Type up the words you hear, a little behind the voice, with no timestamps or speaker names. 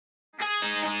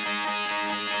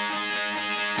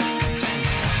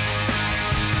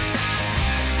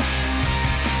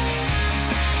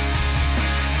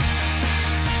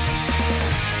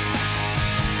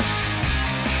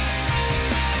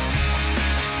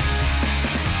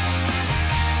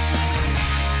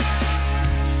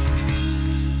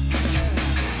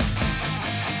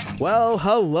Well,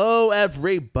 hello,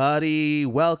 everybody.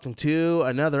 Welcome to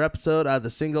another episode of the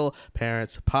Single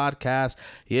Parents Podcast.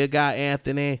 You got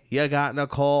Anthony, you got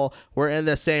Nicole. We're in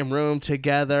the same room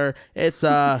together. It's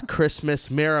a Christmas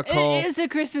miracle. It is a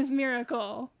Christmas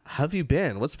miracle. How have you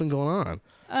been? What's been going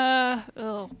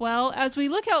on? Well, as we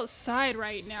look outside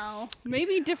right now,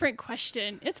 maybe different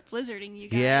question. It's blizzarding, you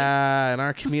guys. Yeah, in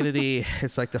our community,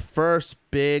 it's like the first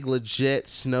big, legit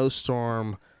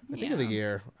snowstorm I think of the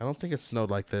year. I don't think it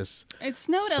snowed like this. It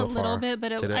snowed so a little far. bit, but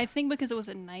Did it? I think because it was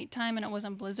at nighttime and it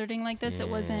wasn't blizzarding like this, it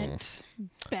wasn't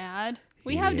bad.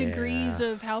 We have degrees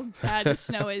of how bad the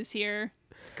snow is here.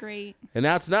 It's great. And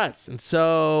now it's nuts. And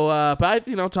so, but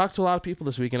I've, talked to a lot of people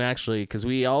this weekend, actually, because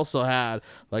we also had,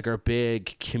 like, our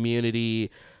big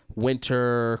community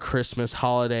winter Christmas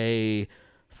holiday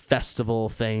festival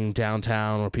thing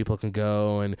downtown where people can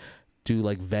go and do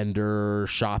like vendor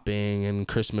shopping and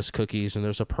Christmas cookies, and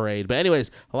there's a parade. But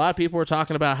anyways, a lot of people were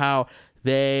talking about how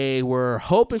they were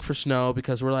hoping for snow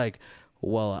because we're like,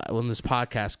 well, when this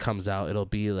podcast comes out, it'll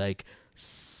be like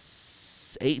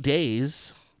 8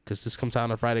 days because this comes out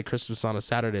on a Friday, Christmas on a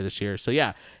Saturday this year. So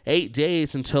yeah, 8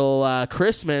 days until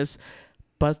Christmas,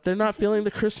 but they're not feeling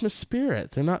the Christmas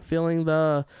spirit. They're not feeling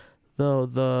the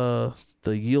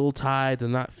Yuletide. They're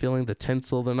not feeling the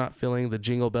tinsel. They're not feeling the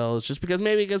jingle bells. Just because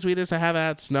we just haven't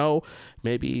had snow.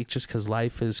 Maybe just because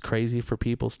life is crazy for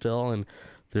people still, and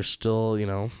they're still,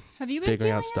 Have you been figuring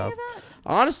feeling out stuff. any of that?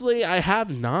 Honestly, I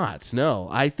have not. No,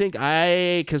 I think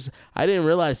because I didn't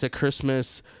realize that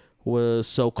Christmas was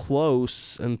so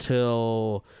close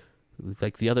until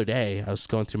like the other day. I was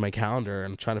going through my calendar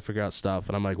and trying to figure out stuff,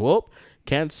 and I'm like, whoop.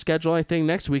 Can't schedule anything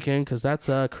next weekend because that's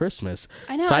Christmas.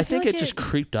 I know. So I feel think like it just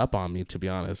creeped up on me, to be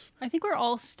honest. I think we're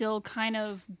all still kind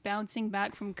of bouncing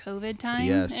back from COVID time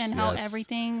and how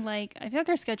everything, like, I feel like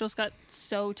our schedules got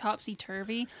so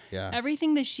topsy-turvy. Yeah.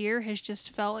 Everything this year has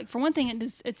just felt like, for one thing,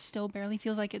 it still barely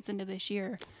feels like it's into this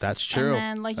year. That's true.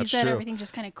 And then, like you said, everything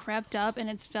just kind of crept up,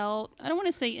 and it's felt, I don't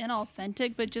want to say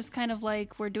inauthentic, but just kind of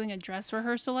like we're doing a dress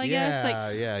rehearsal, I guess. Like,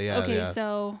 okay,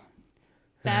 so...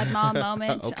 Bad mom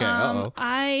moment. Okay,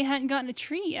 I hadn't gotten a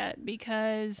tree yet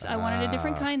because I wanted a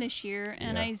different kind this year,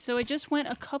 and so it just went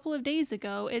a couple of days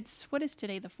ago. What is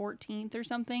today, the 14th or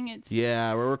something?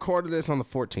 We're recording this on the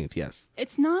 14th. Yes.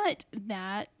 It's not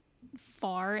that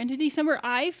far into December.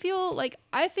 I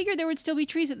figured there would still be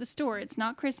trees at the store. It's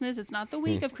not Christmas. It's not the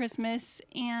week of Christmas,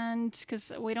 and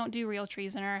because we don't do real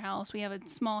trees in our house, we have a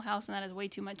small house, and that is way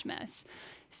too much mess.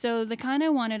 So the kind I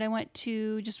wanted, I went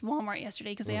to just Walmart yesterday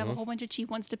because they have a whole bunch of cheap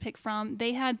ones to pick from.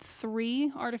 They had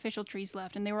 3 artificial trees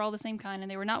left, and they were all the same kind, and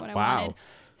they were not what I wanted.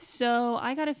 So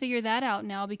I got to figure that out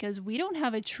now because we don't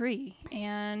have a tree.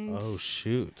 And oh,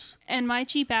 shoot. And my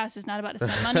cheap ass is not about to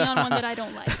spend money on one that I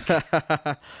don't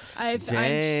like.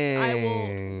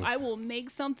 I will make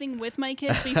something with my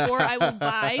kids before I will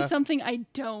buy something I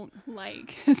don't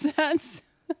like. That's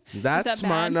smart.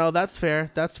 Bad? No, that's fair.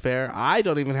 That's fair. I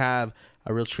don't even have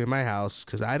a real tree in my house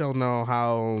because I don't know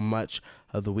how much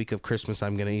of the week of Christmas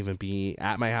I'm going to even be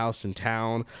at my house in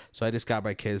town. So I just got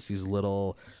my kids these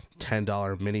little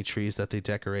 $10 mini trees that they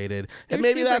decorated. And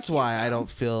maybe that's why I don't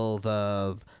feel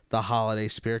the holiday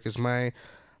spirit because I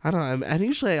don't know. And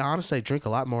usually, honestly, I drink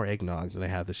a lot more eggnog than I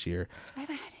have this year. I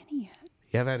haven't had any yet.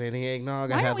 You haven't had any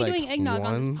eggnog? Why aren't we doing eggnog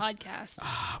on this podcast?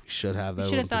 We should have. That we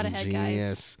should have thought ahead,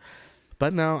 guys.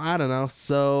 But no, I don't know.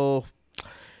 So,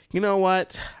 you know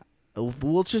what?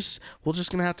 We're just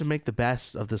gonna have to make the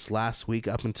best of this last week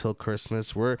up until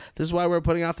Christmas. This is why we're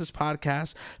putting out this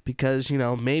podcast because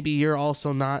maybe you're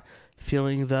also not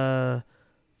feeling the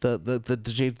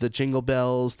jingle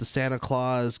bells, the Santa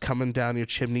Claus coming down your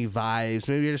chimney vibes.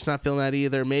 Maybe you're just not feeling that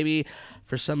either. Maybe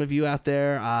for some of you out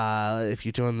there, if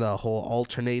you're doing the whole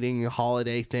alternating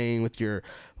holiday thing with your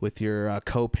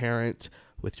co-parent,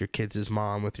 with your kids'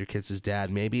 mom, with your kids'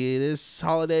 dad, maybe this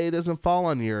holiday doesn't fall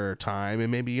on your time,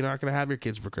 and maybe you're not going to have your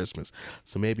kids for Christmas.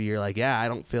 So maybe you're like, I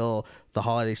don't feel the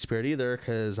holiday spirit either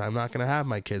because I'm not going to have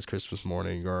my kids Christmas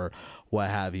morning or what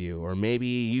have you. Or maybe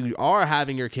you are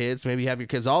having your kids, maybe you have your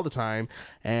kids all the time,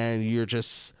 and you're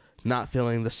just not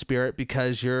feeling the spirit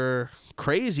because you're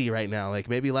crazy right now. Like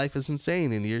maybe life is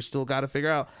insane, and you're still got to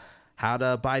figure out how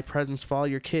to buy presents for all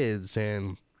your kids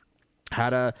and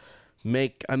how to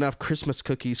make enough Christmas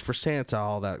cookies for Santa,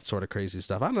 all that sort of crazy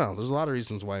stuff. I don't know. There's a lot of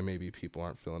reasons why maybe people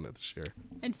aren't feeling it this year.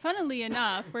 And funnily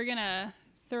enough, we're going to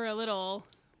throw a little,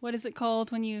 what is it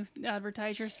called when you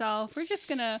advertise yourself? We're just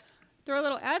going to throw a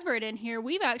little advert in here.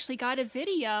 We've actually got a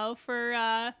video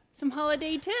for some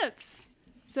holiday tips.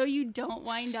 so you don't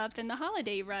wind up in the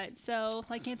holiday rut. So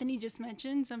like Anthony just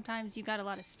mentioned, sometimes you got a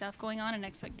lot of stuff going on and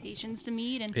expectations to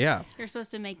meet, and Yeah. you're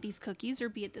supposed to make these cookies or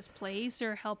be at this place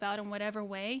or help out in whatever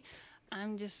way.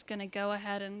 I'm just gonna go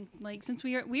ahead and like, since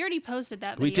we already posted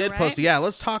that video, We did right? post it. Yeah,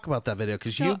 let's talk about that video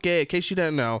because So- in case you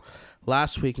didn't know,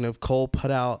 last week Nicole put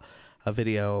out a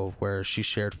video where she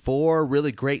shared 4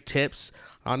 really great tips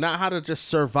on not how to just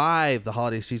survive the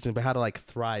holiday season, but how to like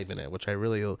thrive in it, which I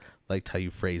really liked how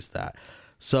you phrased that.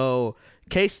 So, in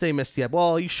case they missed the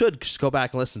well, you should just go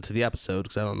back and listen to the episode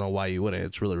because I don't know why you wouldn't.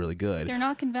 It's really, really good. They're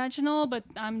not conventional, but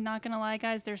I'm not gonna lie,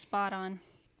 guys, they're spot on.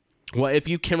 Well, if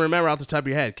you can remember off the top of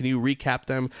your head, can you recap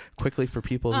them quickly for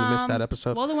people who missed that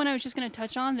episode? Well, the one I was just going to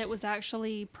touch on that was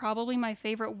actually probably my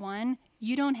favorite one,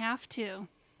 you don't have to.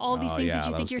 All these things that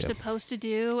you think you're supposed to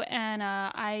do. And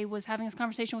I was having this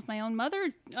conversation with my own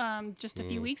mother just a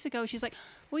few weeks ago. She's like,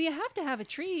 well, you have to have a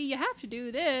tree. You have to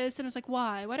do this. And I was like,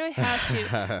 why? Why do I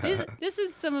have to? This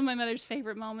is some of my mother's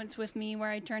favorite moments with me where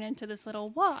I turn into this little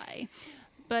why.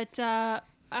 But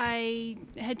I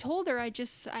had told her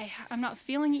I'm not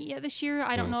feeling it yet this year.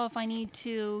 I don't know if I need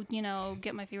to,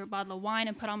 get my favorite bottle of wine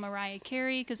and put on Mariah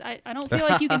Carey because I don't feel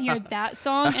like you can hear that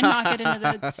song and not get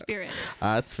into the spirit.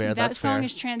 That's fair. That song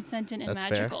is transcendent and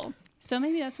magical. Fair. So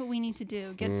maybe that's what we need to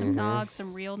do. Get some nog,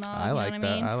 some real nog. I like you know what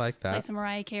that. I mean? I like that. Play some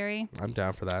Mariah Carey. I'm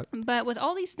down for that. But with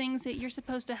all these things that you're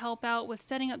supposed to help out with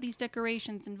setting up these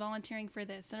decorations and volunteering for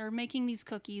this or making these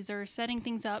cookies or setting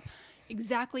things up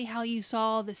exactly how you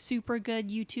saw the super good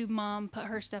YouTube mom put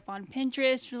her stuff on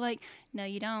Pinterest, you're like, no,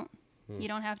 you don't. You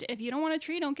don't have to. If you don't want a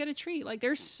tree, don't get a tree. Like,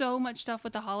 there's so much stuff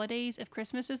with the holidays. If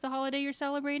Christmas is the holiday you're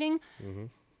celebrating,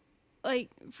 like,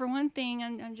 for one thing,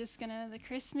 I'm just gonna, the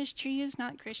Christmas tree is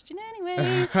not Christian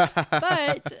anyway,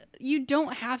 but you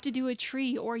don't have to do a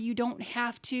tree, or you don't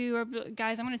have to, or,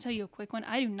 guys, I'm gonna tell you a quick one.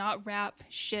 I do not wrap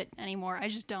shit anymore. I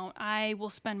just don't. I will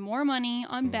spend more money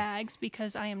on bags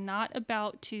because I am not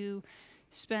about to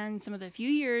spend some of the few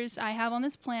years I have on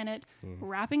this planet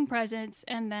wrapping presents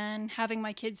and then having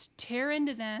my kids tear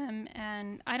into them.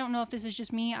 And I don't know if this is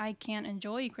just me. I can't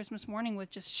enjoy Christmas morning with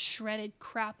just shredded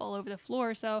crap all over the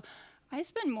floor. So I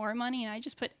spend more money and I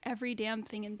just put every damn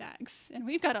thing in bags. And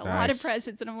we've got a lot of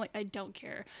presents and I'm like, I don't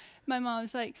care. My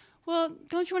mom's like, well,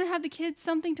 don't you want to have the kids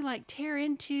something to like tear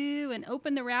into and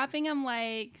open the wrapping? I'm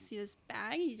like, see this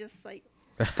bag? You just like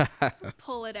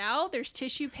pull it out. There's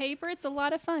tissue paper. It's a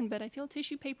lot of fun, but I feel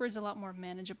tissue paper is a lot more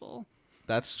manageable.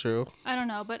 That's true. I don't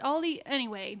know, but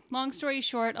anyway, long story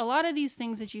short, a lot of these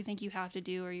things that you think you have to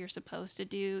do or you're supposed to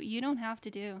do, you don't have to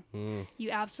do.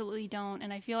 You absolutely don't.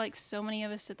 And I feel like so many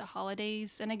of us at the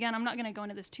holidays, and again, I'm not going to go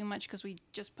into this too much because we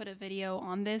just put a video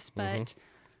on this, but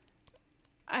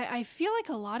I feel like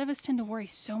a lot of us tend to worry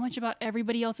so much about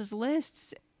everybody else's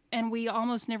lists, and we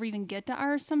almost never even get to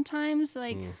ours sometimes.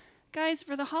 Like, guys,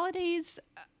 for the holidays,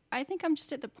 I think I'm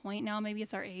just at the point now, maybe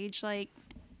it's our age, like,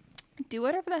 do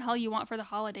whatever the hell you want for the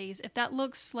holidays. If that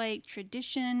looks like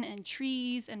tradition and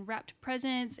trees and wrapped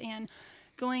presents and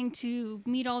going to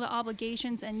meet all the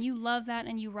obligations and you love that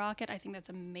and you rock it, I think that's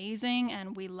amazing.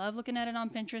 And we love looking at it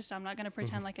on Pinterest. I'm not going to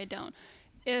pretend like I don't.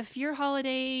 If your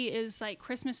holiday is like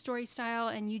Christmas story style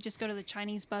and you just go to the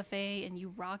Chinese buffet and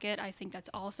you rock it, I think that's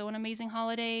also an amazing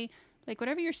holiday. Like,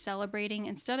 whatever you're celebrating,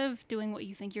 instead of doing what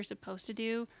you think you're supposed to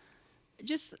do,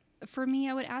 just, for me,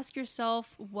 I would ask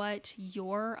yourself what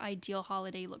your ideal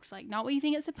holiday looks like. Not what you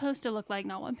think it's supposed to look like,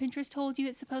 not what Pinterest told you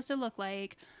it's supposed to look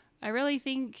like. I really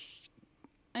think,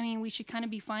 we should kind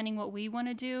of be finding what we want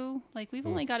to do. Like, we've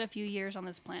only got a few years on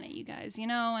this planet, you guys,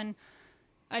 and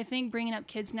I think bringing up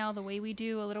kids now the way we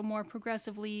do, a little more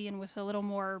progressively and with a little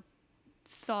more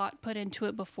thought put into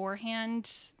it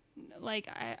beforehand, like,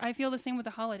 I feel the same with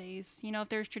the holidays. If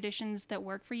there's traditions that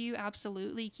work for you,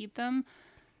 absolutely keep them.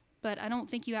 But I don't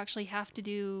think you actually have to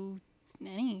do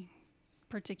any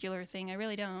particular thing. I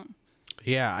really don't.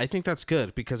 Yeah, I think that's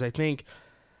good because I think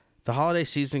the holiday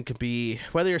season could be,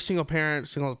 whether you're a single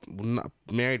parent,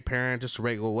 married parent, just a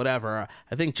regular, whatever.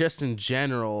 I think just in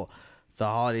general, the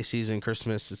holiday season,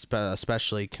 Christmas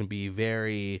especially, can be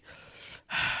very,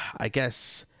 I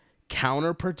guess,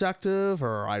 counterproductive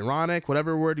or ironic,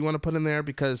 whatever word you want to put in there,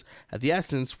 because at the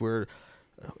essence, we're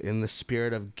in the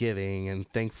spirit of giving and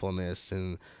thankfulness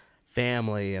and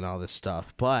family and all this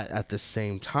stuff. But at the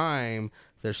same time,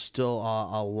 there's still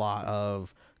a lot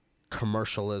of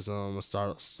commercialism,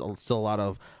 still a lot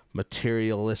of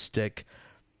materialistic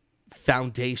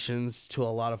foundations to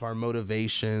a lot of our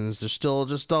motivations. There's still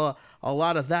just a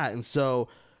lot of that. And so,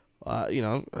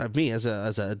 me as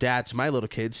a dad to my little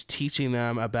kids, teaching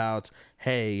them about,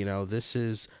 hey, this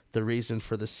is the reason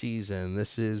for the season.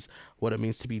 This is what it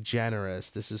means to be generous.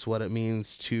 This is what it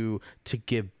means to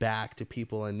give back to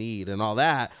people in need and all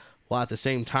that. While at the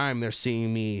same time, they're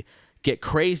seeing me get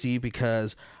crazy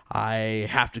because I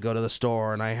have to go to the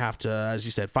store and I have to, as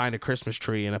you said, find a Christmas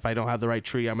tree. And if I don't have the right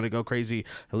tree, I'm going to go crazy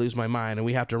and lose my mind. And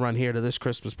we have to run here to this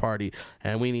Christmas party.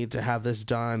 And we need to have this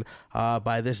done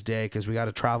by this day because we got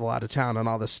to travel out of town and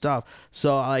all this stuff.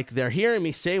 So, like, they're hearing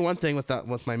me say one thing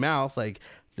with my mouth, like,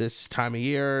 this time of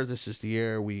year, this is the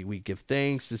year we give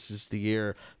thanks. This is the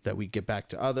year that we give back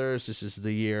to others. This is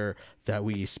the year that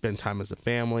we spend time as a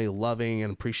family, loving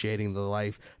and appreciating the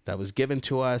life that was given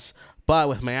to us. But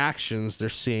with my actions, they're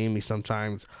seeing me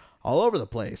sometimes all over the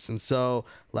place. And so,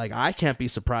 like, I can't be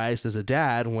surprised as a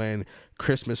dad when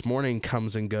Christmas morning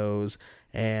comes and goes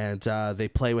and they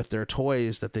play with their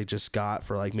toys that they just got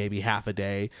for, like, maybe half a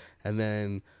day. And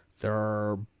then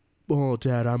they're, oh,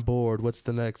 Dad, I'm bored. What's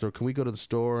the next? Or can we go to the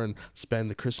store and spend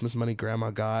the Christmas money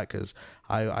Grandma got because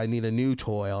I need a new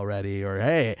toy already? Or,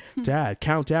 hey, Dad,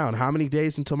 count down. How many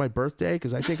days until my birthday?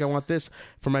 Because I think I want this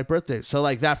for my birthday. So,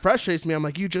 like, that frustrates me. I'm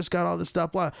like, you just got all this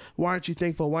stuff. Why aren't you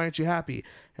thankful? Why aren't you happy?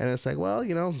 And it's like, well,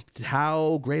 you know,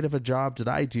 how great of a job did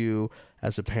I do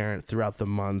as a parent throughout the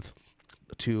month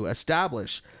to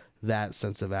establish that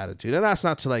sense of attitude? And that's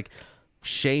not to, like,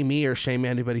 shame me or shame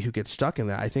anybody who gets stuck in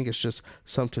that. I think it's just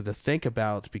something to think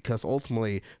about because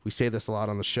ultimately, we say this a lot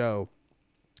on the show,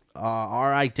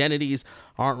 our identities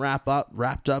aren't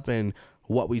wrapped up in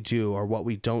what we do or what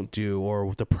we don't do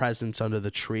or the presents under the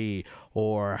tree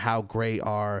or how great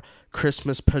our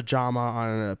Christmas pajama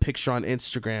on a picture on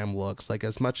Instagram looks. Like,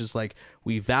 as much as, like,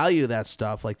 we value that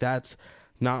stuff, like, that's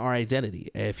not our identity.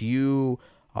 If you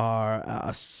are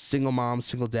a single mom,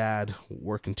 single dad,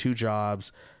 working 2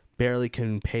 jobs, barely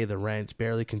can pay the rent,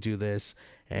 barely can do this,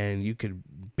 and you could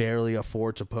barely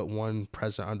afford to put one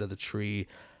present under the tree,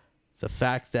 the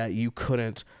fact that you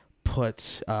couldn't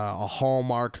put a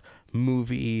Hallmark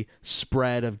movie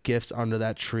spread of gifts under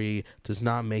that tree does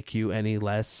not make you any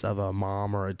less of a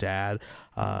mom or a dad.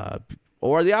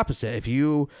 Or the opposite. If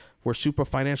you were super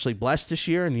financially blessed this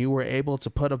year and you were able to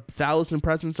put 1,000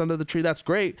 presents under the tree, that's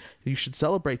great. You should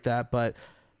celebrate that, but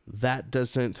that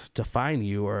doesn't define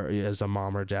you or as a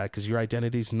mom or dad because your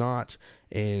identity's not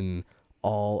in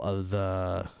all of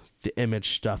the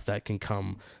image stuff that can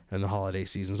come in the holiday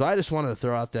season. So I just wanted to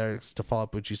throw out there to follow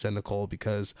up what you said, Nicole,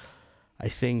 because I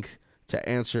think to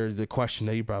answer the question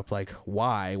that you brought up, like,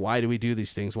 why do we do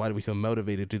these things? Why do we feel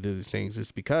motivated to do these things?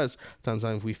 It's because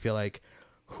sometimes we feel like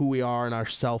who we are and our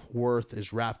self-worth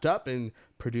is wrapped up in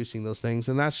producing those things.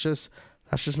 And that's just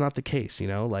not the case, you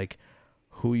know, like,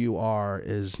 who you are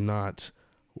is not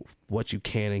what you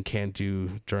can and can't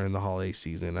do during the holiday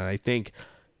season. And I think,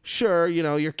 sure, you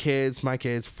know, your kids, my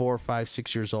kids, 4, 5,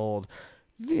 6 years old,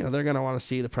 you know, they're going to want to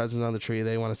see the presents on the tree.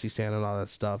 They want to see Santa and all that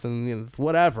stuff and, you know,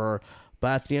 whatever. But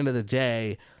at the end of the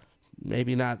day,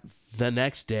 maybe not the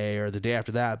next day or the day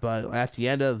after that, but at the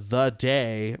end of the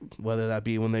day, whether that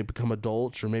be when they become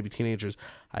adults or maybe teenagers,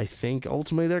 I think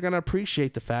ultimately they're going to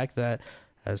appreciate the fact that,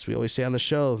 as we always say on the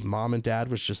show, mom and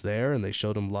dad was just there and they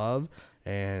showed them love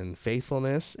and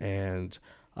faithfulness and,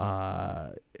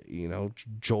 you know,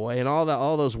 joy and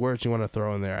all those words you want to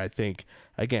throw in there. I think,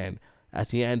 again, at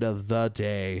the end of the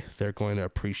day, they're going to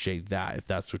appreciate that if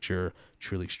that's what you're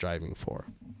truly striving for.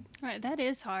 Right, that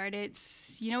is hard.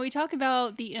 It's, you know, we talk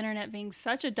about the internet being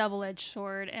such a double-edged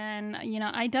sword, and, you know,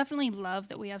 I definitely love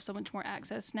that we have so much more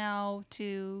access now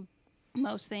to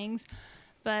most things.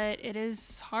 But it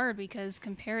is hard because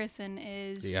comparison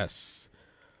is... Yes.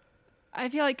 I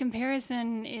feel like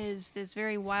comparison is this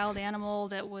very wild animal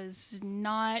that was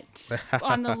not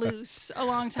on the loose a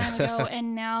long time ago.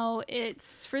 And now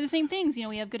it's for the same things. You know,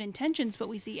 we have good intentions, but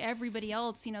we see everybody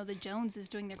else, you know, the Joneses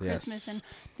doing their Christmas and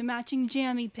the matching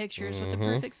jammy pictures with the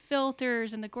perfect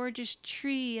filters and the gorgeous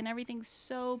tree and everything's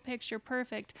so picture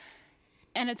perfect.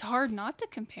 And it's hard not to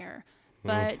compare.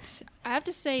 But I have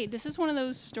to say, this is one of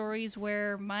those stories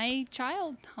where my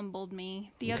child humbled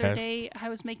me. The other day, I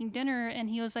was making dinner, and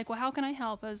he was like, well, how can I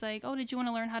help? I was like, oh, did you want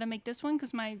to learn how to make this one?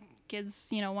 Because my kids,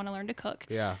 you know, want to learn to cook.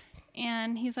 Yeah.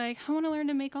 And he's like, I want to learn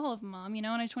to make all of them, Mom, you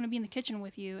know, and I just want to be in the kitchen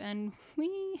with you. And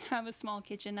we have a small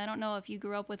kitchen. I don't know if you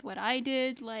grew up with what I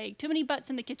did, like too many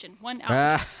butts in the kitchen, one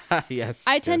out. Yes.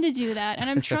 I tend to do that, and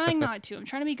I'm trying not to. I'm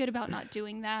trying to be good about not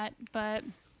doing that, but...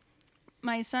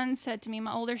 My son said to me,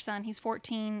 my older son, he's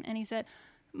 14, and he said,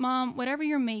 Mom, whatever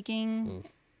you're making,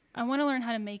 I want to learn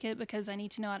how to make it because I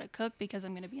need to know how to cook because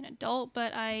I'm going to be an adult,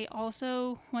 but I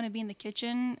also want to be in the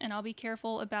kitchen, and I'll be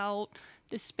careful about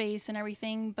the space and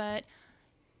everything. But,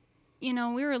 you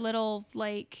know, we were little,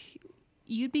 like,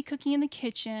 you'd be cooking in the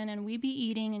kitchen and we'd be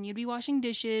eating and you'd be washing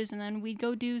dishes and then we'd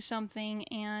go do something.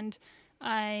 And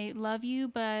I love you,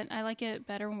 but I like it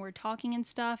better when we're talking and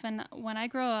stuff. And when I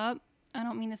grow up, I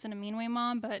don't mean this in a mean way,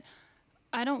 Mom, but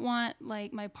I don't want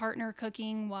like my partner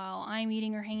cooking while I'm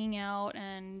eating or hanging out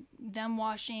and them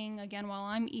washing again while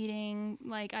I'm eating.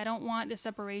 Like, I don't want the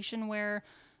separation where,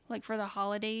 like, for the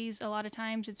holidays, a lot of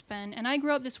times it's been, and I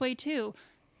grew up this way too.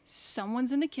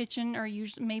 Someone's in the kitchen, or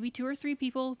usually maybe 2 or 3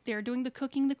 people. They're doing the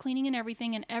cooking, the cleaning, and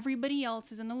everything, and everybody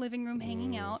else is in the living room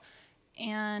hanging out.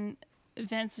 And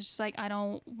Vince is just like, I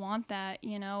don't want that.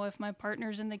 You know, if my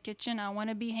partner's in the kitchen, I want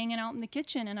to be hanging out in the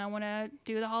kitchen and I want to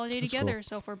do the holiday together. Cool.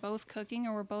 So if we're both cooking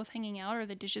or we're both hanging out or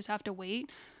the dishes have to wait.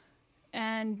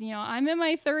 And, you know, I'm in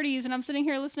my 30s and I'm sitting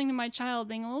here listening to my child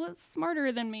being a little bit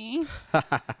smarter than me.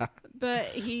 But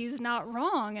he's not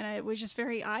wrong. And it was just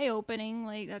very eye-opening.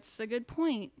 Like, that's a good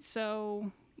point.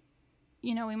 So,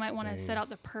 you know, we might want to set out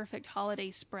the perfect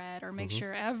holiday spread or make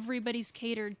sure everybody's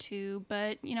catered to.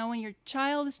 But, you know, when your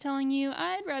child is telling you,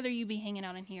 I'd rather you be hanging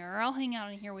out in here or I'll hang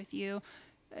out in here with you,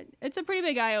 it's a pretty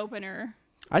big eye-opener.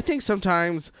 I think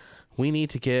sometimes we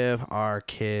need to give our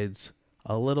kids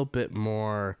a little bit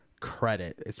more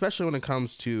credit, especially when it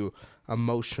comes to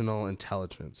emotional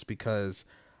intelligence, because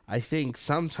I think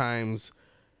sometimes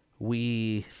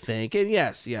we think, and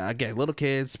yes, yeah, again, little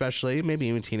kids, especially, maybe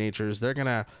even teenagers, they're going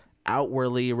to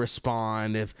outwardly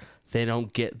respond if they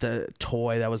don't get the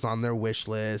toy that was on their wish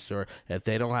list or if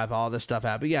they don't have all this stuff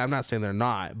happen. Yeah, I'm not saying they're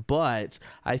not, but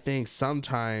I think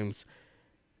sometimes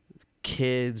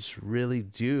kids really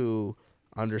do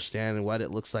understand what it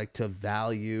looks like to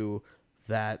value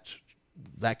that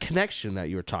connection that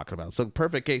you were talking about. So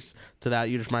perfect case to that,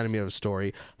 you just reminded me of a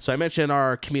story. So I mentioned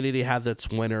our community had this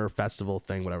winter festival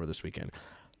thing, whatever, this weekend.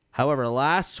 However,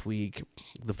 last week,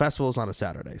 the festival was on a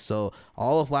Saturday. So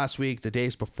all of last week, the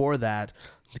days before that,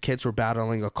 the kids were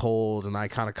battling a cold, and I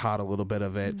kind of caught a little bit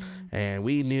of it. And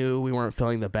we knew we weren't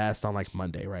feeling the best on, like,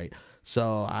 Monday, right?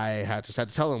 So I just had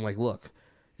to tell them, like, look,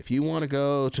 if you want to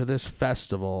go to this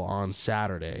festival on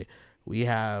Saturday, we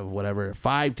have,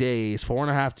 5 days,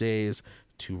 4.5 days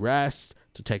to rest,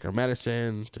 to take our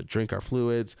medicine, to drink our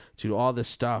fluids, to do all this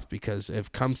stuff. Because if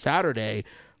come Saturday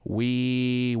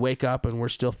we wake up and we're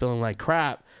still feeling like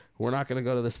crap, we're not going to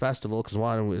go to this festival because,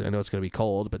 one, I know it's going to be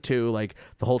cold, but 2, like,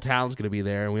 the whole town's going to be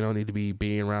there and we don't need to be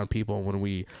being around people when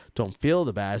we don't feel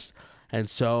the best. And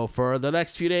so for the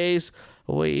next few days,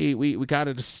 we kind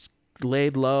of just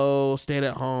laid low, stayed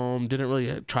at home, didn't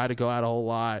really try to go out a whole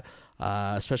lot.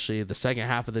 Especially the second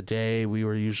half of the day, we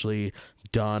were usually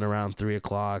done around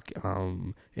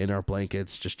 3:00 in our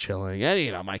blankets, just chilling. And,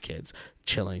 you know, my kids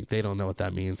chilling, they don't know what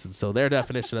that means. And so their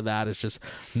definition of that is just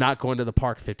not going to the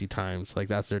park 50 times. Like,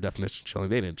 that's their definition of chilling.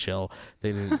 They didn't chill.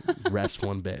 They didn't rest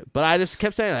one bit. But I just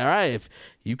kept saying, all right, if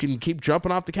you can keep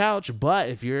jumping off the couch, but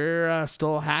if you're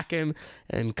still hacking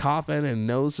and coughing and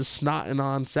nose is snotting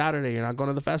on Saturday, you're not going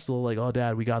to the festival. Like, oh,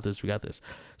 Dad, we got this.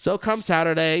 So come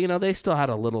Saturday, you know, they still had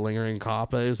a little lingering cough,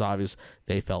 but it was obvious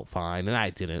they felt fine. And I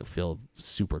didn't feel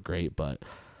super great, but,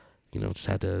 you know, just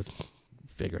had to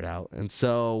figure it out. And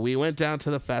so we went down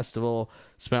to the festival,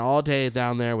 spent all day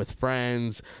down there with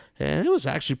friends, and it was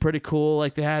actually pretty cool.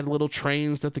 Like, they had little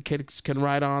trains that the kids can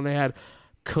ride on. They had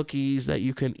cookies that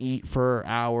you can eat for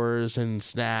hours, and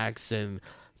snacks and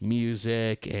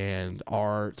music and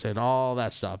art and all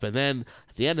that stuff. And then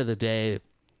at the end of the day,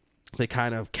 they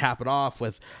kind of cap it off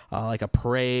with like a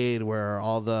parade where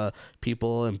all the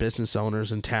people and business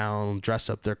owners in town dress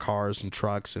up their cars and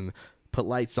trucks and put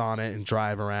lights on it and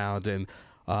drive around. And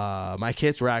my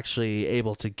kids were actually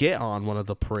able to get on one of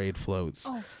the parade floats.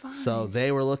 Oh, fun. So they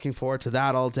were looking forward to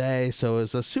that all day. So it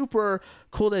was a super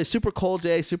cool day, super cold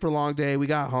day, super long day. We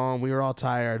got home. We were all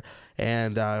tired.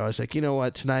 And I was like, you know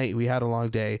what? Tonight we had a long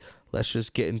day. Let's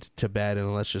just get into bed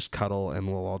and let's just cuddle and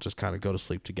we'll all just kind of go to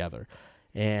sleep together.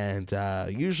 And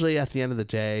usually at the end of the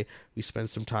day, we spend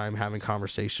some time having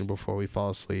conversation before we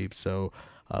fall asleep. So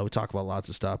we talk about lots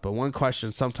of stuff. But one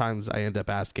question sometimes I end up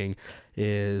asking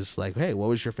is like, hey, what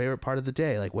was your favorite part of the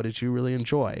day? Like, what did you really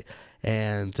enjoy?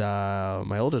 And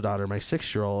my older daughter, my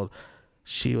 6-year-old,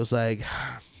 she was like,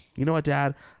 you know what,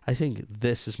 Dad? I think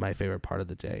this is my favorite part of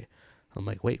the day. I'm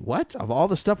like, wait, what? Of all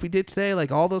the stuff we did today,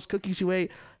 like all those cookies you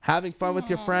ate, having fun with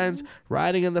your friends,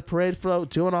 riding in the parade float,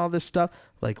 doing all this stuff,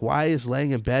 like, why is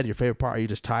laying in bed your favorite part? Are you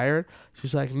just tired?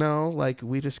 She's like, no, like,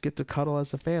 we just get to cuddle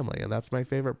as a family, and that's my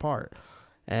favorite part.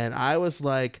 And I was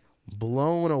like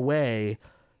blown away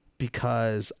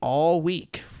because all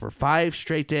week for 5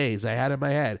 straight days I had in my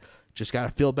head, just got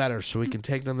to feel better so we can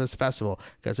take them to this festival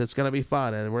because it's going to be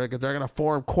fun and they're going to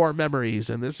form core memories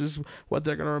and this is what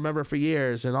they're going to remember for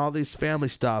years and all these family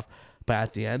stuff. But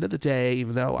at the end of the day,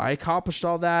 even though I accomplished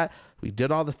all that, we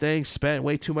did all the things, spent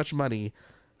way too much money,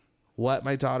 what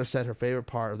my daughter said her favorite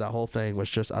part of that whole thing was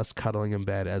just us cuddling in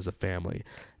bed as a family.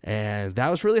 And that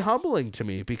was really humbling to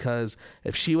me, because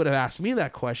if she would have asked me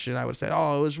that question, I would say,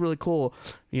 oh, it was really cool,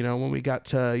 when we got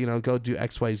to, go do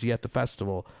XYZ at the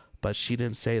festival. But she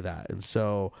didn't say that. And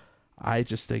so I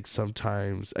just think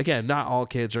sometimes, again, not all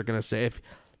kids are going to say, if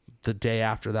the day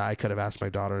after that I could have asked my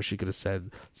daughter, she could have said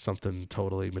something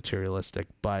totally materialistic.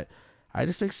 But I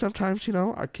just think sometimes,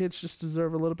 our kids just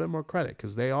deserve a little bit more credit,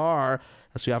 because they are,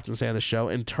 as we often say on the show,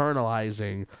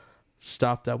 internalizing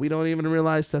stuff that we don't even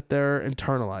realize that they're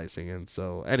internalizing. And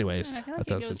so anyways, and I feel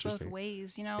like it goes both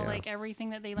ways, like everything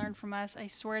that they learn from us. I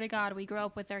swear to God, we grow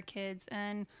up with our kids,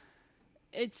 and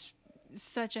it's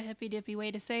such a hippy dippy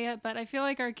way to say it, but I feel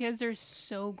like our kids are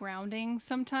so grounding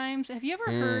sometimes. Have you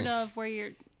ever heard of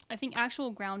I think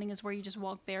actual grounding is where you just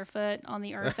walk barefoot on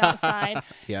the earth outside.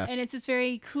 Yeah. And it's this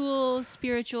very cool,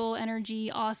 spiritual energy,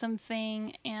 awesome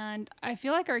thing. And I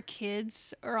feel like our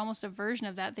kids are almost a version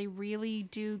of that. They really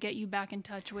do get you back in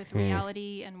touch with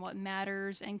reality and what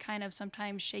matters, and kind of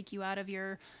sometimes shake you out of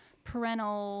your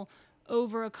parental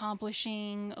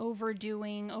over-accomplishing,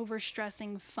 overdoing,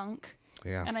 overstressing funk.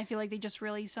 Yeah. And I feel like they just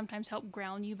really sometimes help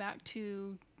ground you back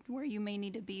to where you may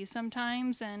need to be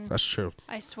sometimes. And that's true.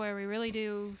 I swear we really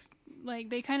do. Like,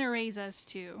 they kind of raise us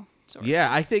too.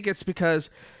 Yeah, I think it's because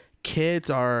kids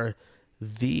are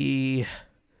the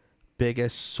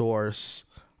biggest source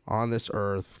on this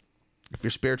earth. If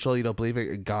you're spiritual, you don't believe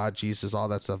in God, Jesus, all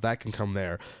that stuff, that can come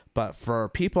there. But for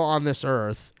people on this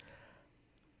earth,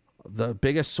 the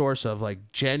biggest source of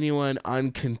like genuine,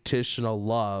 unconditional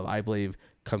love, I believe,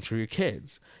 comes from your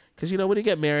kids. Because, when you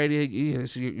get married,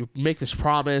 you make this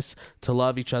promise to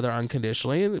love each other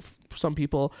unconditionally. And some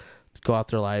people go out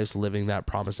their lives living that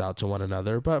promise out to one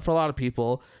another. But for a lot of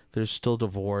people, there's still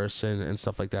divorce and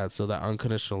stuff like that. So that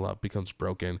unconditional love becomes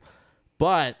broken.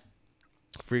 But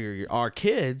for our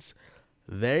kids,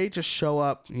 they just show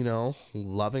up,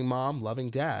 loving mom, loving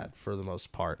dad for the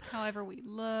most part. However we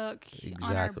look, exactly.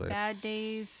 On our bad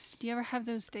days. Do you ever have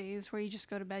those days where you just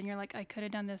go to bed and you're like, I could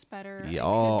have done this better? Yeah,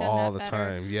 all the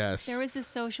time, yes. There was this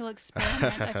social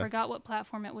experiment. I forgot what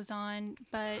platform it was on,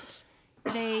 but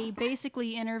they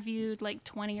basically interviewed like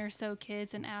 20 or so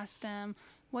kids and asked them,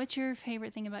 what's your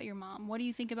favorite thing about your mom? What do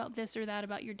you think about this or that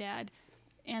about your dad?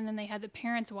 And then they had the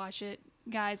parents watch it.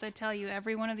 Guys, I tell you,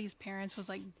 every one of these parents was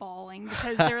like bawling,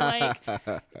 because they're like,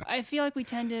 I feel like we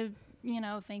tend to,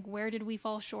 think, where did we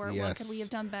fall short? Yes. What could we have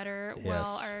done better? Yes.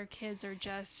 Well, our kids are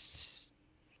just,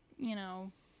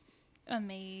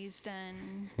 amazed,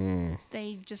 and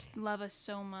they just love us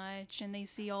so much, and they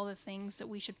see all the things that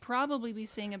we should probably be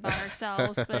seeing about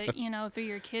ourselves, but, through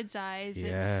your kids' eyes,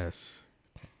 yes.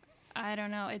 I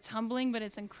don't know. It's humbling, but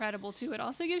it's incredible too. It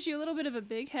also gives you a little bit of a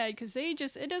big head, because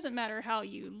it doesn't matter how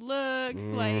you look,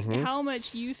 like how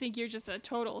much you think you're just a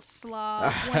total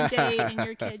slob one day, and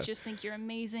your kids just think you're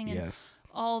amazing, and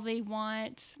all they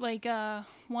want, like,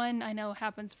 one I know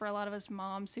happens for a lot of us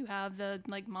moms who have the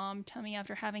like mom tummy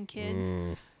after having kids.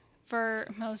 For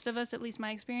most of us, at least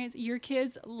my experience, your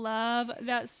kids love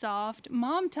that soft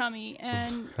mom tummy.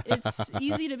 And it's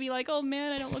easy to be like, oh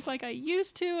man, I don't look like I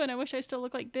used to, and I wish I still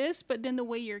look like this. But then the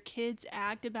way your kids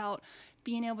act about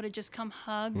being able to just come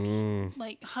hug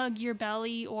your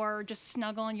belly, or just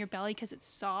snuggle on your belly because it's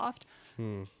soft.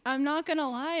 I'm not going to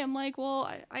lie. I'm like,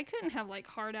 well, I couldn't have like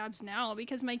hard abs now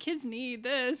because my kids need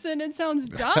this. And it sounds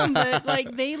dumb, but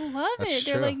like they love it.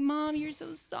 They're like, Mom, you're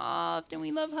so soft and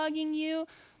we love hugging you.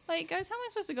 Like, guys, how am I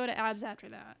supposed to go to abs after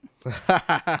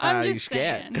that? I'm just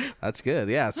saying. That's good.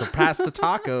 Yeah. So pass the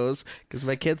tacos, because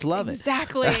my kids love it.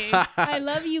 Exactly. I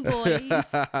love you, boys.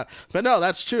 But no,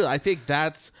 that's true. I think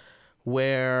that's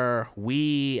where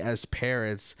we as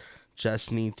parents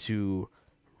just need to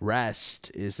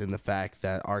rest, is in the fact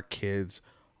that our kids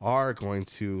are going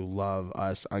to love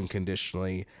us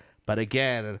unconditionally. But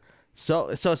again, so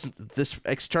it's this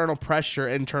external pressure,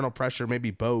 internal pressure,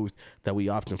 maybe both, that we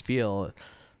often feel.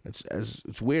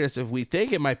 It's weird as if we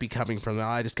think it might be coming from,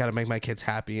 I just got to make my kids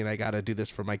happy and I got to do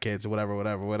this for my kids,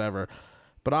 whatever.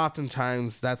 But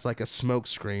oftentimes that's like a smoke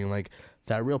screen. Like,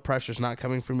 that real pressure is not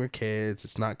coming from your kids.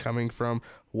 It's not coming from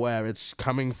where it's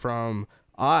coming from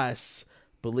us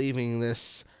believing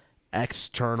this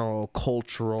external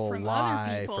cultural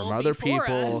lie from other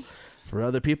people. For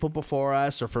other people before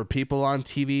us, or for people on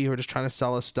TV who are just trying to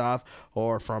sell us stuff,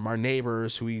 or from our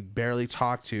neighbors who we barely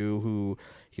talk to, who,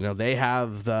 they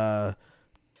have the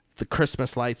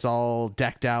Christmas lights all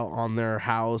decked out on their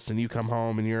house, and you come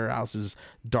home and your house is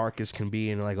dark as can be,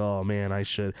 and you're like, oh man, I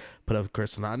should put up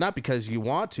Christmas lights. Not because you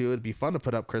want to, it'd be fun to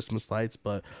put up Christmas lights,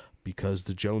 but because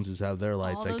the Joneses have their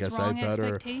lights. All those wrong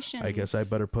expectations. I guess I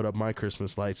better put up my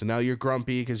Christmas lights. And now you're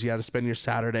grumpy because you had to spend your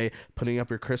Saturday putting up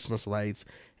your Christmas lights.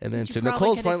 And then to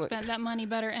Nicole's point, spent that money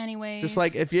better anyways. just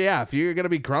like if you're gonna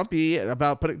be grumpy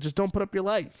about just don't put up your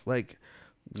lights. Like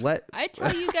I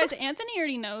tell you guys, Anthony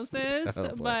already knows this,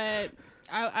 but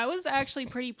I was actually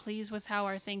pretty pleased with how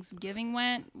our Thanksgiving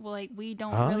went. Like we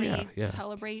don't really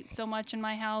celebrate so much in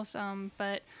my house,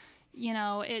 but you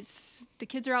know, it's the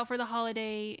kids are out for the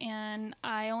holiday, and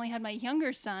I only had my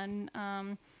younger son.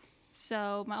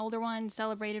 So my older one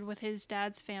celebrated with his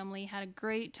dad's family, had a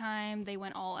great time. They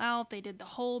went all out. They did the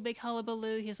whole big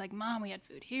hullabaloo. He was like, Mom, we had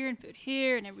food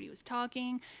here, and everybody was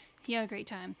talking. He had a great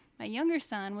time. My younger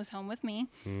son was home with me.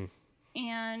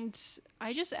 And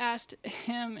I just asked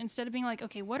him, instead of being like,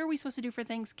 okay, what are we supposed to do for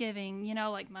Thanksgiving? You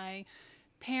know, like my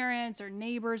parents or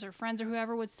neighbors or friends or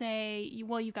whoever would say,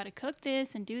 well, you've got to cook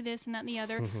this and do this and that and the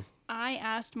other. I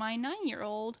asked my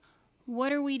 9-year-old,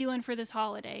 what are we doing for this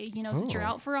holiday? You know, since you're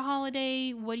out for a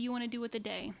holiday, what do you want to do with the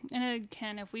day? And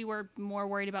again, if we were more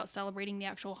worried about celebrating the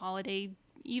actual holiday,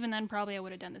 even then probably I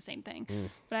would have done the same thing.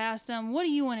 But I asked him, what do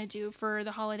you want to do for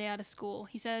the holiday out of school?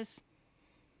 He says,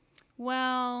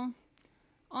 well,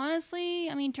 honestly,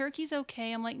 I mean, turkey's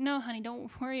okay. I'm like, no, honey, don't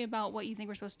worry about what you think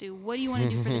we're supposed to do. What do you want to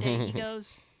do for the day? He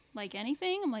goes, like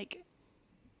anything? I'm like,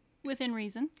 within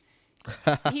reason.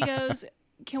 He goes,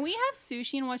 can we have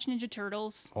sushi and watch Ninja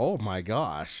Turtles? Oh my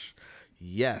gosh.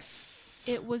 Yes.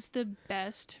 It was the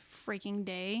best freaking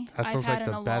day That sounds like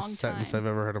the best sentence I've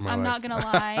ever heard in my life. I'm not going to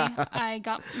lie. I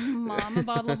got Mom a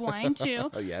bottle of wine too.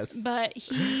 Oh, yes. But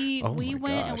we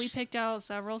went and we picked out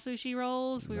several sushi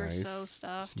rolls. We were so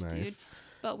stuffed, dude.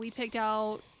 But we picked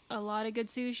out a lot of good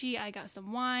sushi. I got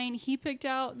some wine. He picked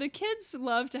out, the kids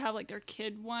love to have like their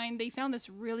kid wine. They found this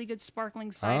really good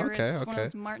sparkling cider. It's one of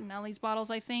those Martinelli's bottles,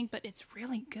 I think, but it's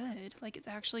really good. Like it's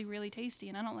actually really tasty,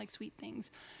 and I don't like sweet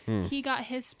things. He got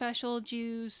his special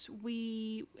juice.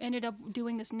 We ended up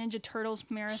doing this Ninja Turtles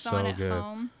marathon at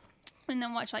home, and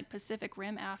then watch like Pacific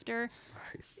Rim after.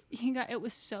 Nice. It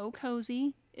was so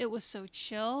cozy. It was so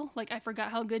chill. Like I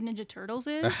forgot how good Ninja Turtles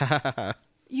is.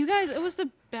 You guys, it was the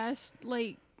best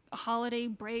like holiday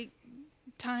break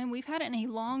time we've had it in a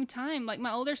long time. Like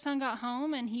my older son got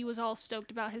home and he was all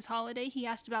stoked about his holiday. He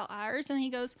asked about ours and he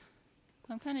goes,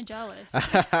 I'm kind of jealous.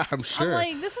 I'm sure. I'm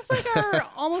like, this is like our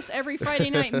almost every Friday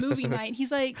night movie night.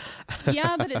 He's like,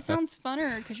 yeah, but it sounds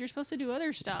funner because you're supposed to do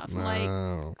other stuff. I'm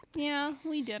like, yeah,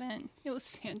 we didn't. It was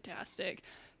fantastic.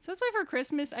 So that's why for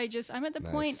Christmas, I'm at the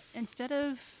point, instead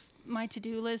of my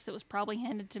to-do list that was probably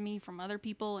handed to me from other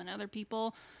people,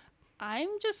 I'm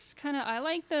just I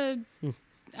like the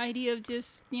idea of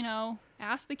just, you know,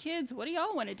 ask the kids, what do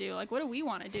y'all want to do? Like, what do we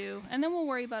want to do? And then we'll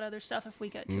worry about other stuff if we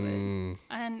get to it.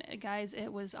 And guys, it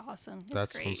was awesome.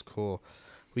 That sounds cool.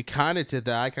 We kind of did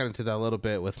that. I kind of did that a little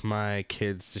bit with my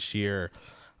kids this year,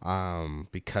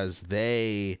 because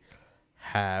we're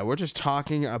just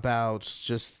talking about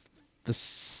just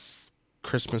this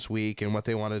Christmas week and what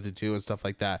they wanted to do and stuff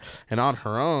like that. And on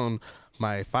her own,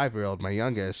 my 5-year-old, my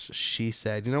youngest, she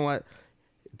said, you know what,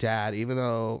 Dad, even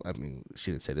though, I mean,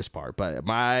 she didn't say this part, but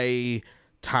my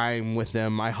time with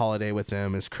them, my holiday with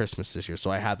them is Christmas this year. So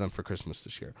I had them for Christmas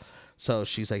this year. So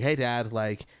she's like, hey, Dad,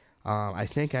 like, I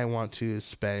think I want to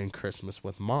spend Christmas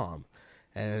with Mom.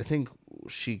 And I think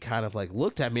she kind of like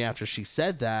looked at me after she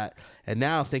said that. And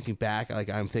now thinking back, like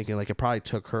I'm thinking like it probably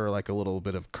took her like a little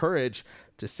bit of courage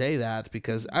to say that,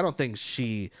 because I don't think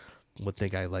she would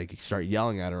think I like start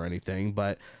yelling at her or anything,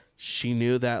 but she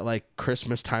knew that like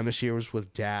Christmas time this year was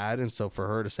with Dad. And so for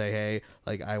her to say, hey,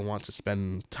 like I want to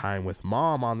spend time with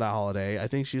Mom on that holiday, I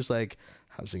think she's like,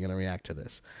 how's he going to react to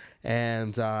this?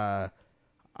 And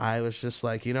I was just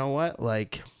like, you know what?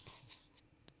 Like,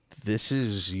 this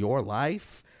is your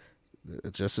life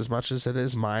just as much as it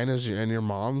is mine and your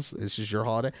mom's. This is your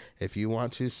holiday. If you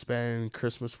want to spend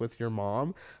Christmas with your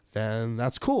mom, then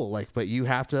that's cool. Like, but you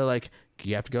have to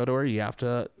go to her. You have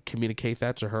to communicate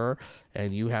that to her,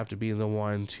 and you have to be the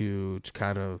one to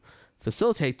kind of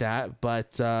facilitate that.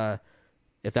 But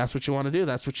if that's what you want to do,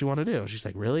 that's what you want to do. She's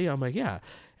like, really? I'm like, yeah.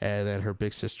 And then her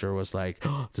big sister was like,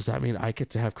 oh, does that mean I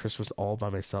get to have Christmas all by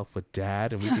myself with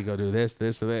Dad and we could go do this,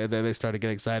 and then they started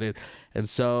getting excited. And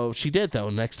so she did,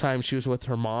 though. Next time she was with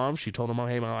her mom, she told her mom,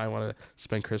 hey, Mom, I want to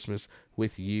spend Christmas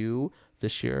with you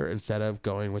this year instead of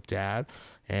going with Dad.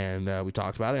 And we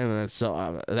talked about it. And then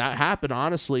so that happened,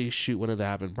 honestly, when did that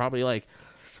happen? Probably like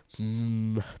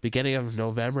beginning of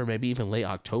November, maybe even late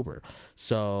October.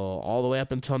 So all the way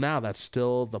up until now, that's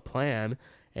still the plan.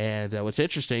 And what's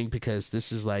interesting, because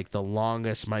this is like the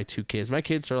longest my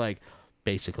kids are like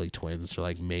basically twins, so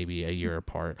like maybe a year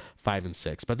apart, 5 and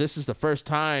 6. But this is the first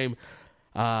time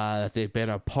that they've been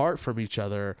apart from each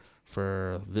other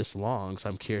for this long. So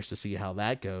I'm curious to see how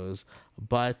that goes.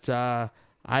 But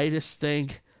I just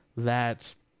think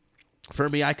that for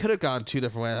me, I could have gone two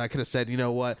different ways. I could have said, you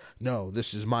know what? No,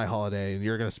 this is my holiday and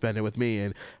you're going to spend it with me.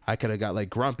 And I could have got like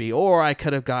grumpy, or I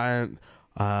could have gotten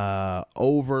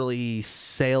overly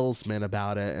salesman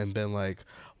about it and been like,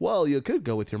 well, you could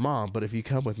go with your mom, but if you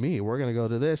come with me, we're going to go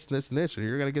to this, this, and this, or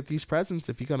you're going to get these presents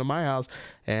if you come to my house,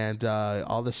 and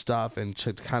all this stuff, and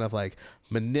to kind of like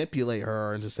manipulate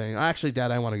her into saying, actually,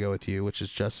 Dad, I want to go with you, which is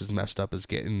just as messed up as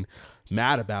getting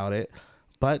mad about it.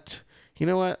 But you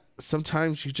know what?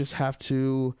 Sometimes you just have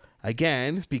to,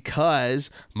 again, because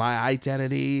my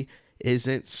identity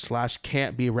isn't /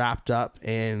 can't be wrapped up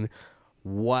in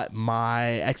what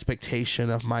my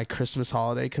expectation of my Christmas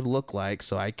holiday could look like.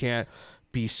 So I can't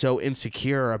be so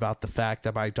insecure about the fact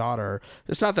that my daughter,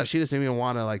 it's not that she doesn't even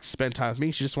want to like spend time with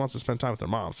me. She just wants to spend time with her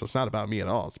mom. So it's not about me at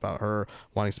all. It's about her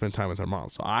wanting to spend time with her mom.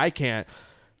 So I can't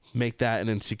make that an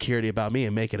insecurity about me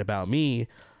and make it about me,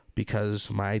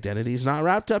 because my identity is not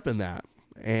wrapped up in that.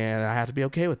 And I have to be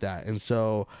okay with that. And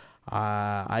so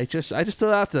I just throw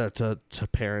that out to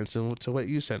parents and to what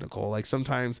you said, Nicole. Like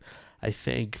sometimes I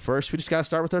think first we just got to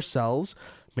start with ourselves,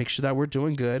 make sure that we're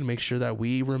doing good, make sure that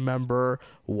we remember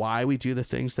why we do the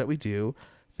things that we do.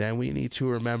 Then we need to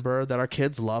remember that our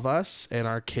kids love us and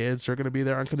our kids are going to be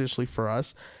there unconditionally for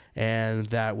us. And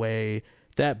that way,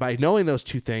 that by knowing those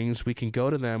two things, we can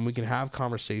go to them, we can have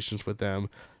conversations with them.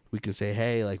 We can say,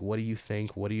 hey, like, what do you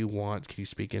think? What do you want? Can you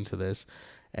speak into this?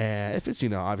 And if it's,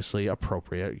 obviously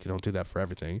appropriate, you don't do that for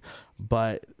everything,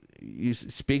 but you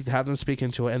have them speak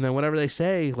into it. And then whatever they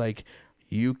say, like,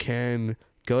 you can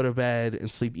go to bed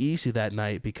and sleep easy that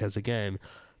night, because again,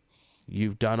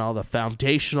 you've done all the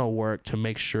foundational work to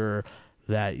make sure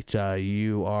that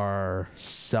you are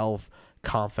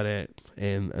self-confident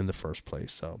in the first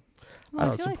place. So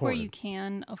I feel like where you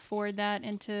can afford that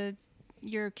into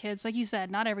your kids, like you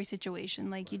said, not every situation,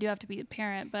 like you do have to be the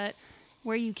parent, but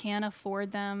where you can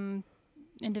afford them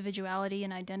individuality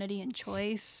and identity and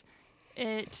choice,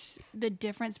 it's the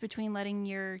difference between letting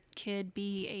your kid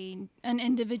be an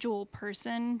individual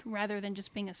person rather than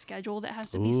just being a schedule that has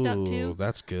to be stuck to.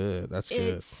 That's good.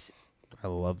 Good. I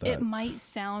love that. It might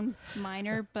sound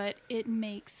minor, but it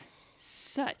makes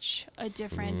such a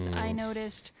difference. I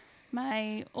noticed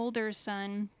my older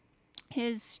son,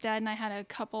 his dad and I had a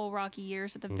couple rocky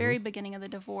years at the very beginning of the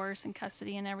divorce and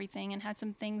custody and everything, and had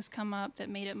some things come up that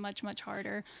made it much, much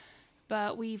harder.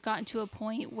 But we've gotten to a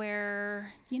point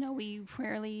where, we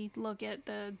rarely look at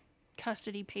the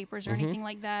custody papers or anything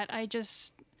like that.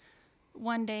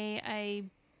 One day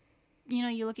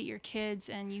you look at your kids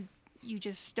and you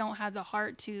just don't have the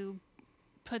heart to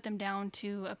put them down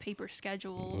to a paper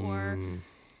schedule or...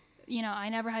 I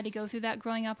never had to go through that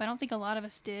growing up. I don't think a lot of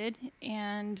us did.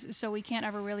 And so we can't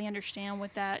ever really understand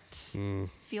what that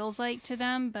feels like to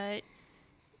them. But,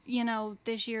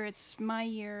 this year it's my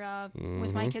year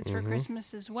with my kids for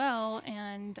Christmas as well.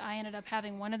 And I ended up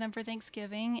having one of them for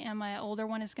Thanksgiving. And my older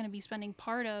one is going to be spending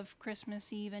part of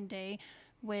Christmas Eve and day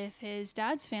with his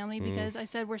dad's family because I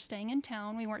said we're staying in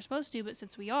town. We weren't supposed to, but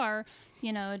since we are,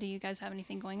 do you guys have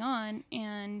anything going on?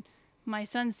 And my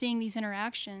son's seeing these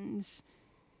interactions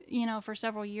for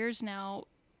several years now.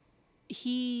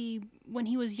 When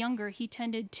he was younger, he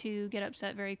tended to get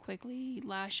upset very quickly,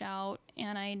 lash out.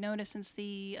 And I noticed since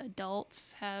the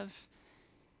adults have,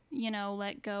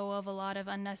 let go of a lot of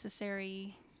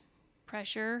unnecessary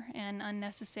pressure and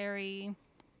unnecessary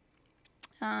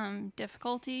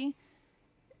difficulty,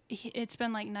 it's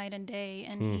been like night and day.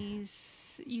 And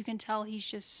you can tell he's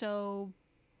just so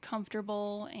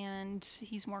comfortable and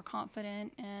he's more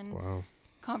confident and wow.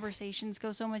 Conversations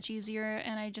go so much easier.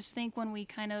 And I just think when we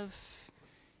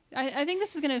I think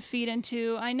this is going to feed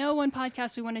into, I know one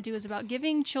podcast we want to do is about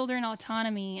giving children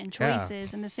autonomy and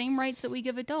choices and the same rights that we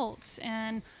give adults.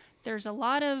 And there's a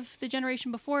lot of the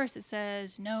generation before us that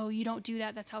says, no, you don't do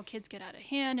that. That's how kids get out of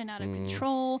hand and out of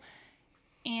control.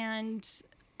 And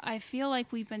I feel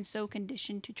like we've been so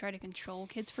conditioned to try to control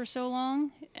kids for so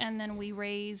long. And then we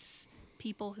raise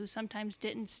people who sometimes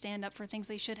didn't stand up for things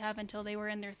they should have until they were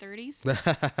in their 30s.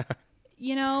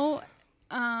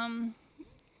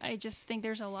 I just think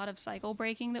there's a lot of cycle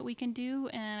breaking that we can do.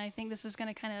 And I think this is going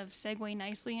to kind of segue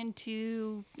nicely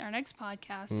into our next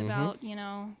podcast about,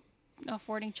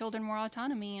 affording children more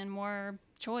autonomy and more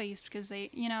choice, because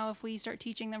they, if we start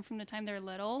teaching them from the time they're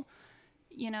little,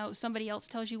 somebody else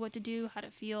tells you what to do, how to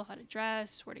feel, how to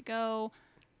dress, where to go.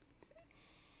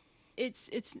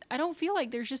 I don't feel like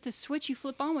there's just a switch you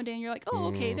flip on one day and you're like, oh,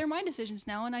 okay, they're my decisions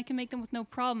now and I can make them with no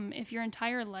problem. If your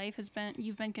entire life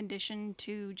you've been conditioned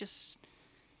to just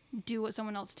do what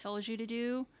someone else tells you to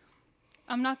do.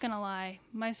 I'm not going to lie.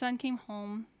 My son came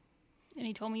home and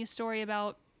he told me a story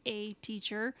about a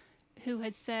teacher who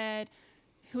had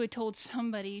told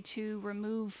somebody to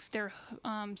remove their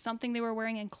something they were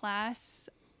wearing in class.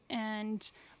 And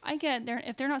I get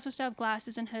if they're not supposed to have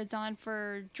glasses and hoods on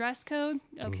for dress code,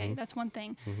 okay, that's one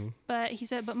thing. But he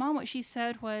said, but Mom, what she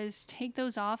said was, take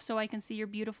those off so I can see your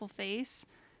beautiful face.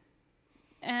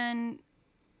 And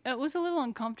it was a little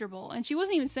uncomfortable. And she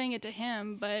wasn't even saying it to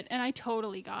him, and I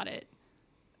totally got it.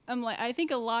 I'm like, I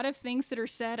think a lot of things that are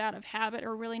said out of habit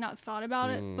are really not thought about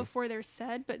it before they're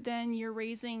said. But then you're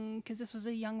raising, because this was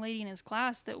a young lady in his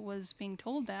class that was being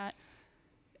told that.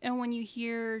 And when you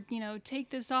hear, take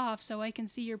this off so I can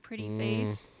see your pretty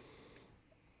face.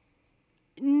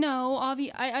 No,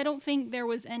 I don't think there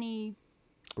was any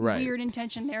weird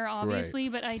intention there, obviously.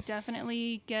 But I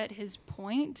definitely get his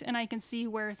point. And I can see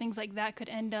where things like that could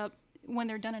end up, when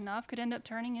they're done enough, could end up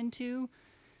turning into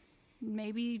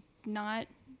maybe not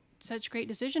such great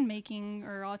decision making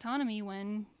or autonomy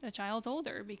when a child's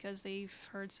older, because they've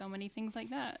heard so many things like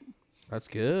that. That's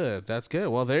good.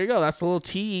 Well, there you go. That's a little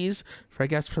tease for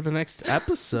the next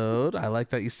episode. I like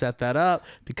that you set that up,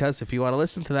 because if you want to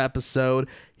listen to the episode,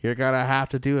 you're going to have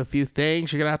to do a few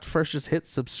things. You're going to have to first just hit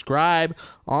subscribe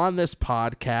on this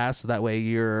podcast. So that way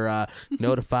you're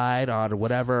notified on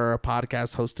whatever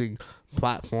podcast hosting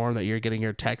platform that you're getting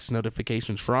your text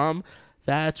notifications from,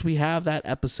 that we have that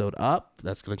episode up.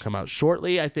 That's going to come out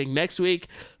shortly. I think next week,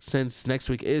 since next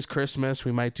week is Christmas,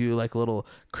 we might do like a little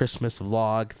Christmas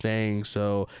vlog thing.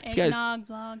 So eggnog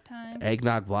vlog time.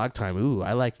 Eggnog vlog time. Ooh,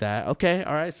 I like that. Okay.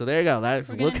 All right. So there you go.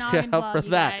 Look out for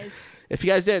that. Guys. If you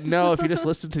guys didn't know, if you just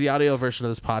listened to the audio version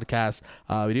of this podcast,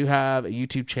 we do have a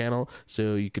YouTube channel,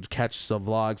 so you could catch some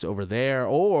vlogs over there,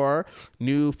 or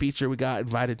new feature we got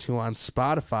invited to on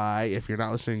Spotify. If you're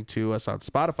not listening to us on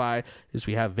Spotify, is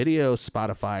we have video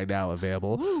Spotify now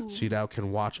available. Ooh. So you now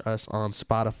can watch us on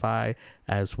Spotify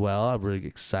as well. I'm really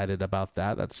excited about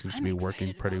that. That seems to be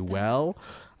working pretty well.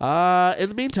 In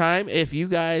the meantime, if you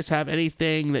guys have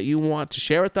anything that you want to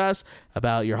share with us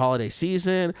about your holiday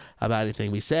season, about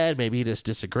anything we said, maybe you just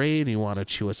disagreed and you want to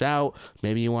chew us out,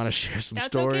 maybe you want to share some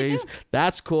stories,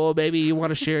 that's cool. Maybe you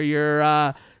want to share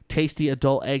your tasty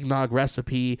adult eggnog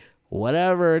recipe,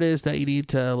 whatever it is that you need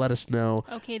to let us know.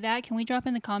 Okay, can we drop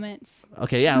in the comments?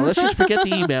 Okay, yeah, let's just forget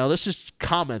the email. Let's just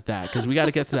comment that, because we got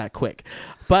to get to that quick.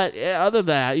 But other than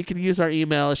that, you can use our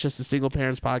email. It's just the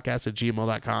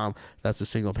singleparentspodcast@gmail.com. That's the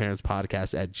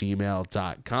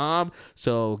singleparentspodcast@gmail.com.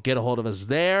 So get a hold of us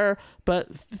there.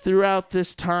 But throughout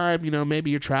this time,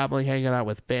 maybe you're traveling, hanging out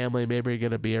with family. Maybe you're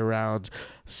going to be around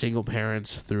single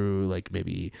parents through, like,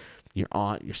 maybe your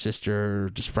aunt, your sister,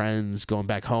 just friends, going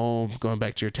back home, going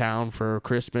back to your town for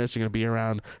Christmas. You're going to be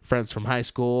around friends from high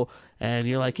school. And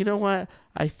you're like, you know what?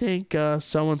 I think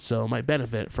so-and-so might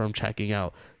benefit from checking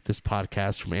out this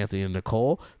podcast from Anthony and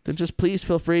Nicole. Then just please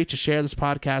feel free to share this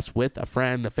podcast with a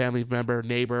friend, a family member,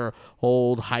 neighbor,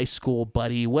 old high school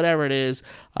buddy, whatever it is,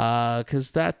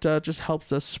 because that just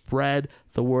helps us spread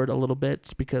the word a little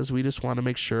bit, because we just want to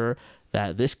make sure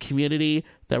that this community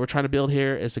that we're trying to build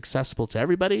here is accessible to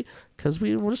everybody, because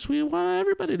we want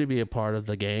everybody to be a part of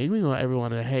the gang. We want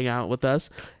everyone to hang out with us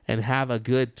and have a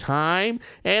good time.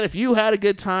 And if you had a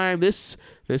good time, this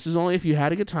is only if you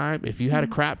had a good time. If you had a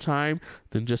crap time,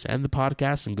 then just end the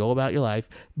podcast and go about your life.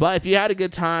 But if you had a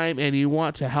good time and you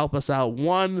want to help us out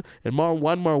one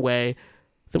more way,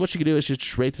 then what you can do is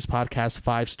just rate this podcast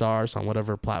 5 stars on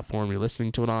whatever platform you're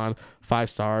listening to it on. 5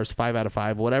 stars, 5 out of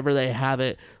 5, whatever they have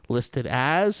it listed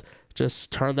as.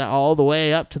 Just turn that all the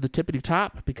way up to the tippity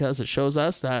top, because it shows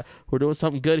us that we're doing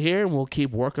something good here, and we'll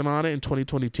keep working on it in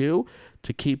 2022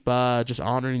 to keep just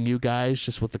honoring you guys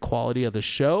just with the quality of the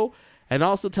show. And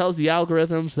also tells the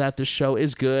algorithms that this show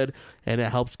is good, and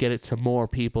it helps get it to more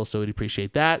people, so we'd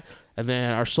appreciate that. And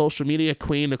then our social media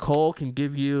queen, Nicole, can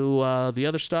give you the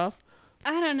other stuff.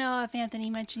 I don't know if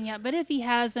Anthony mentioned yet, but if he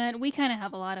hasn't, we kind of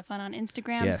have a lot of fun on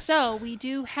Instagram. Yes. So we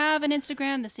do have an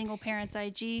Instagram, the Single Parents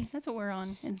IG. That's what we're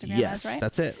on Instagram yes, as, right?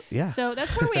 That's it. Yeah. So that's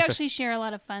where we actually share a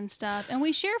lot of fun stuff. And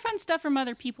we share fun stuff from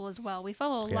other people as well. We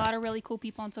follow a lot of really cool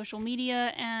people on social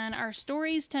media, and our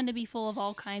stories tend to be full of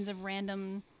all kinds of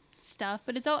random stuff,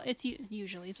 but it's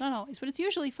usually, it's not always, but it's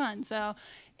usually fun. So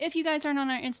if you guys aren't on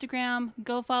our Instagram,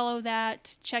 go follow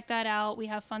that, check that out. We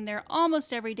have fun there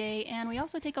almost every day, and we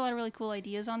also take a lot of really cool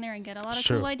ideas on there and get a lot of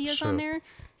cool ideas on there.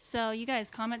 So you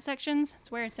guys, comment sections, it's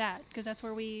where it's at, because that's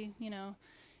where we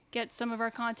get some of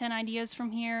our content ideas from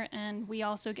here, and we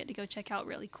also get to go check out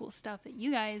really cool stuff that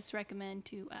you guys recommend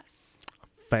to us.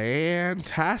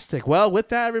 Fantastic. Well, with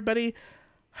that, everybody,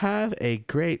 have a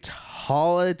great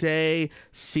holiday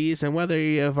season, whether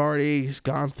you have already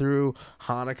gone through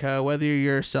Hanukkah, whether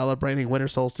you're celebrating winter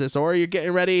solstice, or you're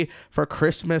getting ready for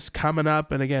Christmas coming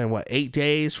up. And again, 8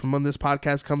 days from when this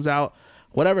podcast comes out,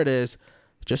 whatever it is,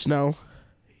 just know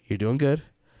you're doing good.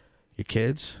 Your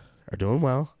kids are doing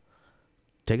well.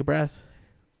 Take a breath.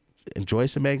 Enjoy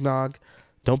some eggnog.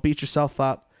 Don't beat yourself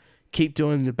up. Keep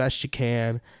doing the best you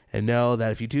can, and know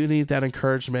that if you do need that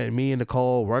encouragement, me and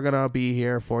Nicole, we're going to be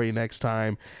here for you next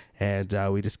time. And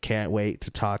we just can't wait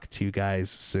to talk to you guys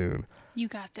soon. You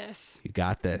got this. You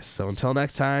got this. So until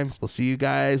next time, we'll see you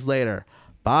guys later.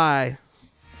 Bye.